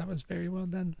that. That was very well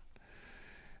done.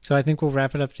 So I think we'll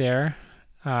wrap it up there.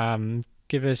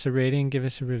 Give us a rating, give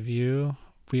us a review.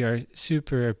 We are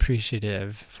super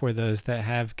appreciative for those that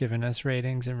have given us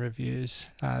ratings and reviews.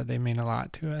 They mean a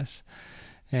lot to us.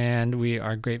 And we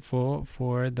are grateful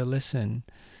for the listen.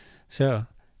 So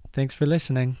thanks for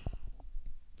listening.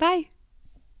 Bye.